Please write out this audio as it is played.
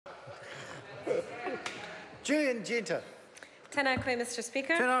Julian Genta. Tēnā koe, Mr.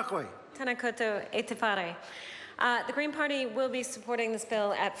 Speaker. Tēnā koe. Tēnā koutou e te whare. The Green Party will be supporting this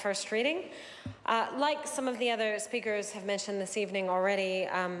bill at first reading. Like some of the other speakers have mentioned this evening already,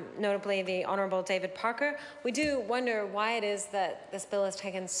 notably the Honourable David Parker, we do wonder why it is that this bill has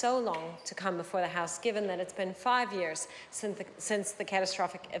taken so long to come before the House, given that it's been 5 years since the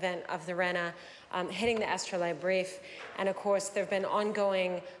catastrophic event of the Rena hitting the astrolabe reef. And of course, there have been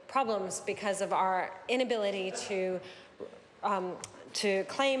ongoing problems because of our inability to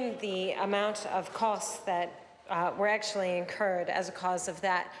claim the amount of costs that were actually incurred as a cause of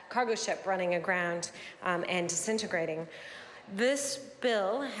that cargo ship running aground and disintegrating. This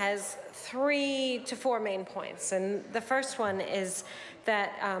bill has 3 to 4 main points, and the first one is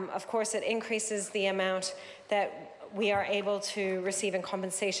that, of course, it increases the amount that we are able to receive in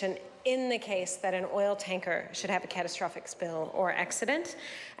compensation in the case that an oil tanker should have a catastrophic spill or accident,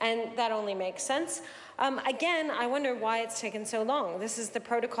 and that only makes sense. Again, I wonder why it's taken so long. This is the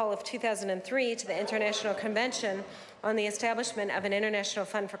protocol of 2003 to the International Convention on the Establishment of an International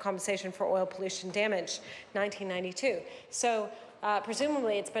Fund for Compensation for Oil Pollution Damage, 1992. So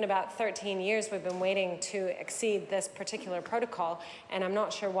presumably it's been about 13 years we've been waiting to exceed this particular protocol, and I'm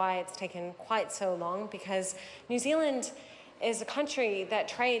not sure why it's taken quite so long, because New Zealand is a country that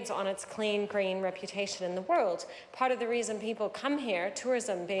trades on its clean, green reputation in the world. Part of the reason people come here,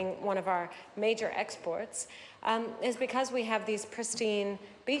 tourism being one of our major exports, is because we have these pristine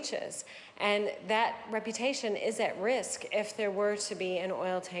beaches. And that reputation is at risk if there were to be an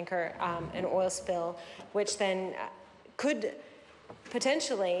oil tanker, an oil spill, which then could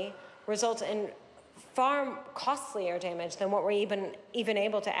potentially result in far costlier damage than what we're even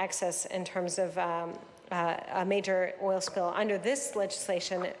able to access in terms of a major oil spill. Under this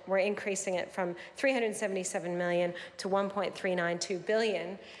legislation, we're increasing it from $377 million to $1.392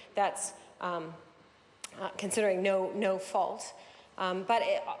 billion. That's considering no fault. But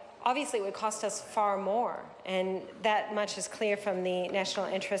it obviously would cost us far more, and that much is clear from the national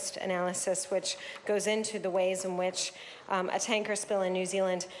interest analysis, which goes into the ways in which a tanker spill in New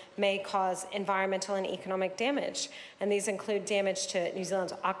Zealand may cause environmental and economic damage. And these include damage to New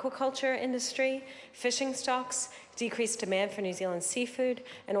Zealand's aquaculture industry, fishing stocks, decreased demand for New Zealand seafood.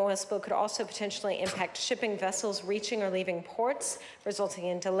 An oil spill could also potentially impact shipping vessels reaching or leaving ports, resulting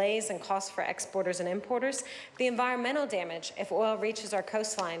in delays and costs for exporters and importers. The environmental damage, if oil reaches our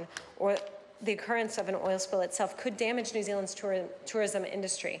coastline, or the occurrence of an oil spill itself, could damage New Zealand's tourism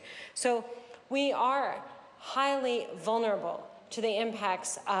industry. So we are highly vulnerable to the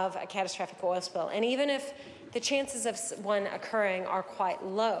impacts of a catastrophic oil spill. And even if the chances of one occurring are quite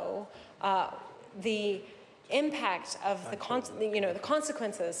low, the impact of the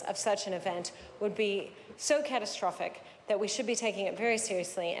consequences of such an event would be so catastrophic that we should be taking it very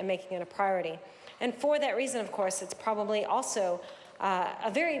seriously and making it a priority. And for that reason, of course, it's probably also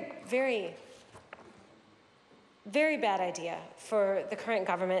a very, very, very bad idea for the current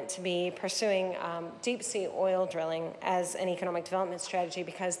government to be pursuing deep-sea oil drilling as an economic development strategy,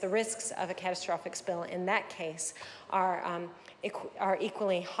 because the risks of a catastrophic spill in that case are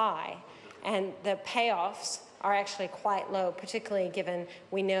equally high, and the payoffs are actually quite low, particularly given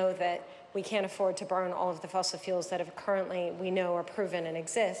we know that we can't afford to burn all of the fossil fuels that have currently, we know, are proven and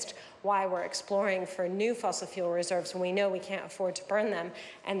exist. Why we're exploring for new fossil fuel reserves when we know we can't afford to burn them,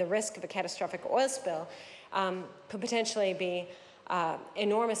 and the risk of a catastrophic oil spill could potentially be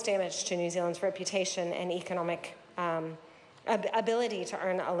enormous damage to New Zealand's reputation and economic ability to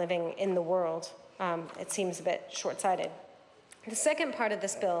earn a living in the world. It seems a bit short-sighted. The second part of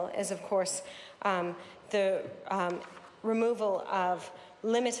this bill is, of course, the removal of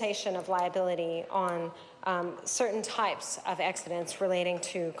limitation of liability on certain types of accidents relating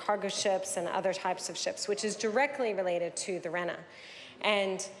to cargo ships and other types of ships, which is directly related to the Rena.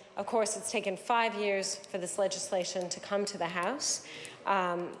 And of course, it's taken 5 years for this legislation to come to the House.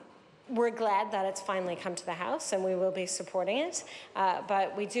 We're glad that it's finally come to the House, and we will be supporting it.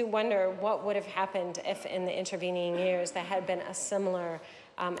 But we do wonder what would have happened if in the intervening years there had been a similar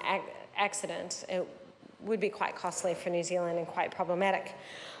accident. It would be quite costly for New Zealand and quite problematic.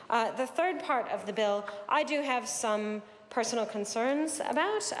 The third part of the bill, I do have some personal concerns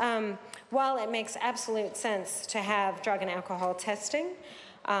about. While it makes absolute sense to have drug and alcohol testing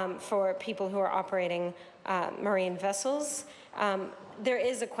for people who are operating marine vessels, there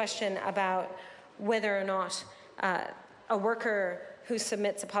is a question about whether or not a worker who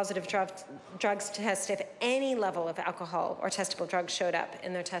submits a positive drugs test if any level of alcohol or testable drugs showed up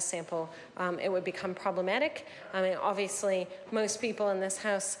in their test sample, it would become problematic. I mean, obviously, most people in this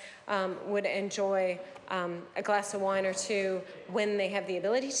House would enjoy a glass of wine or two when they have the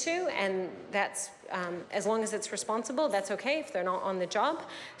ability to, and that's, as long as it's responsible, that's okay if they're not on the job.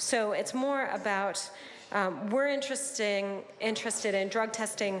 So it's more about, we're interested in drug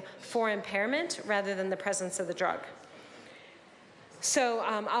testing for impairment rather than the presence of the drug. So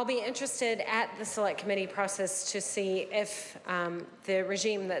I'll be interested at the Select Committee process to see if the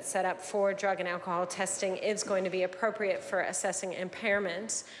regime that's set up for drug and alcohol testing is going to be appropriate for assessing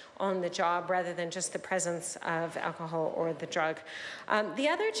impairment on the job rather than just the presence of alcohol or the drug. The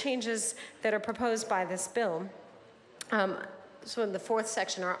other changes that are proposed by this bill, so in the fourth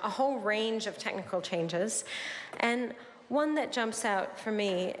section, are a whole range of technical changes. And one that jumps out for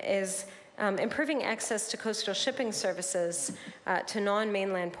me is improving access to coastal shipping services to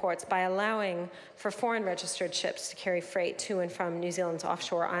non-mainland ports by allowing for foreign registered ships to carry freight to and from New Zealand's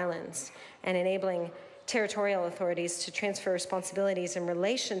offshore islands and enabling territorial authorities to transfer responsibilities in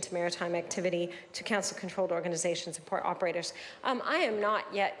relation to maritime activity to council-controlled organizations and port operators. I am not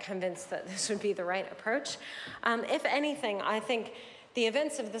yet convinced that this would be the right approach. If anything, I think the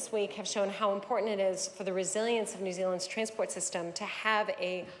events of this week have shown how important it is for the resilience of New Zealand's transport system to have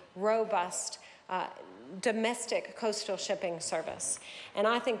a robust domestic coastal shipping service. And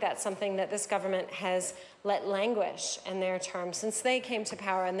I think that's something that this government has let languish in their terms since they came to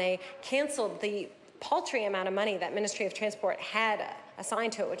power, and they canceled the paltry amount of money that Ministry of Transport had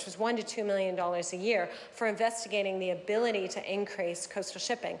assigned to it, which was $1 to $2 million a year, for investigating the ability to increase coastal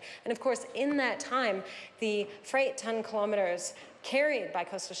shipping. And of course, in that time, the freight ton kilometers carried by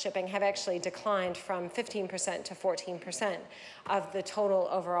coastal shipping have actually declined from 15% to 14% of the total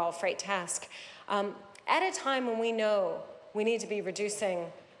overall freight task. At a time when we know we need to be reducing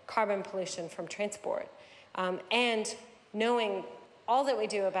carbon pollution from transport, and knowing all that we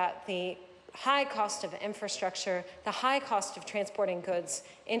do about the high cost of infrastructure, the high cost of transporting goods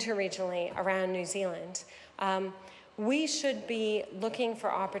interregionally around New Zealand, we should be looking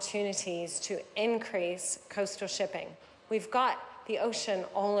for opportunities to increase coastal shipping. We've got the ocean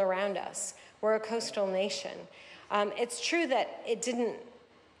all around us. We're a coastal nation. It's true that it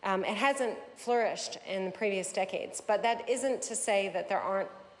hasn't flourished in the previous decades, but that isn't to say that there aren't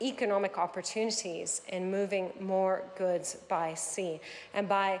economic opportunities in moving more goods by sea. And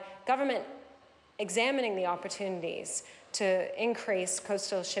by government examining the opportunities to increase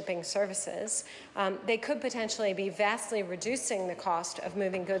coastal shipping services, they could potentially be vastly reducing the cost of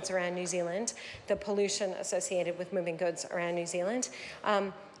moving goods around New Zealand, the pollution associated with moving goods around New Zealand,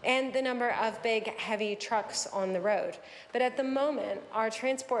 and the number of big, heavy trucks on the road. But at the moment, our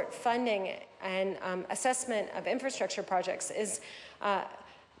transport funding and assessment of infrastructure projects is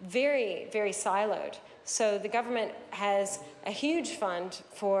very, very siloed. So the government has a huge fund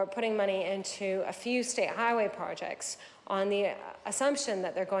for putting money into a few state highway projects on the assumption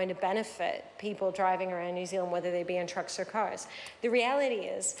that they're going to benefit people driving around New Zealand, whether they be in trucks or cars. The reality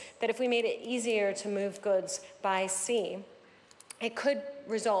is that if we made it easier to move goods by sea, it could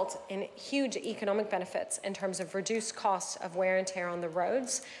result in huge economic benefits in terms of reduced costs of wear and tear on the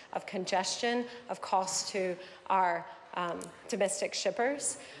roads, of congestion, of costs to our domestic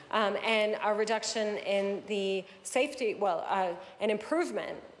shippers, and a reduction in the safety, an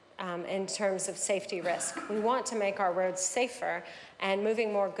improvement in terms of safety risk. We want to make our roads safer, and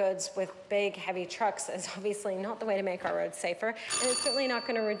moving more goods with big, heavy trucks is obviously not the way to make our roads safer, and it's certainly not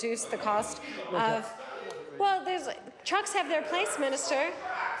going to reduce the cost of, well, trucks have their place, Minister.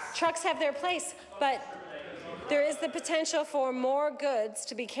 Trucks have their place, but there is the potential for more goods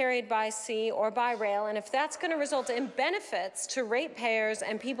to be carried by sea or by rail, and if that's going to result in benefits to ratepayers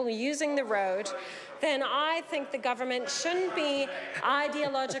and people using the road, then I think the government shouldn't be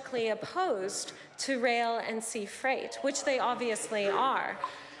ideologically opposed to rail and sea freight, which they obviously are.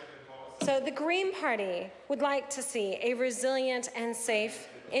 So the Green Party would like to see a resilient and safe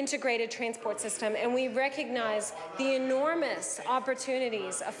integrated transport system, and we recognize the enormous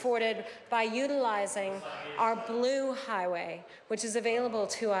opportunities afforded by utilizing our blue highway, which is available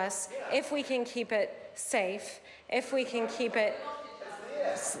to us if we can keep it safe, if we can keep it,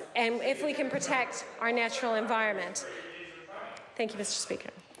 and if we can protect our natural environment. Thank you, Mr.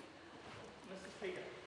 Speaker.